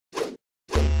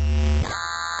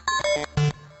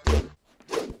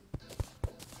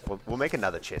We'll make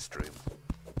another chest room.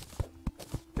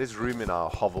 There's room in our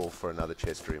hovel for another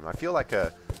chest room. I feel like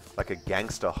a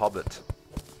gangster hobbit.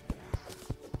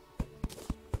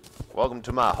 Welcome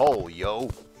to my hole, yo.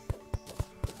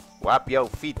 Wipe your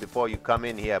feet before you come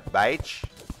in here, bitch.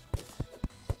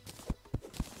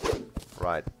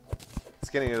 Right. It's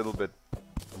getting a little bit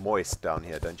moist down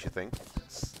here, don't you think?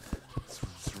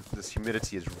 This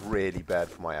humidity is really bad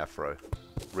for my afro.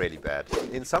 Really bad.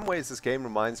 In some ways, this game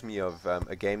reminds me of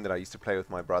a game that I used to play with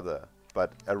my brother,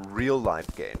 but a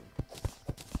real-life game.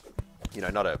 You know,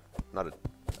 not a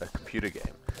computer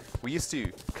game. We used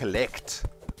to collect,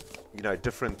 you know,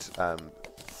 different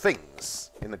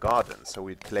things in the garden. So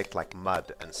we'd collect like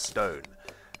mud and stone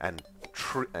and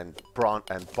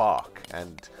bark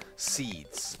and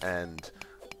seeds and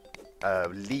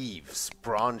leaves,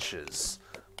 branches,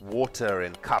 water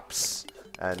in cups,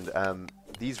 and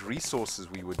these resources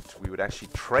we would actually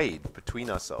trade between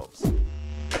ourselves.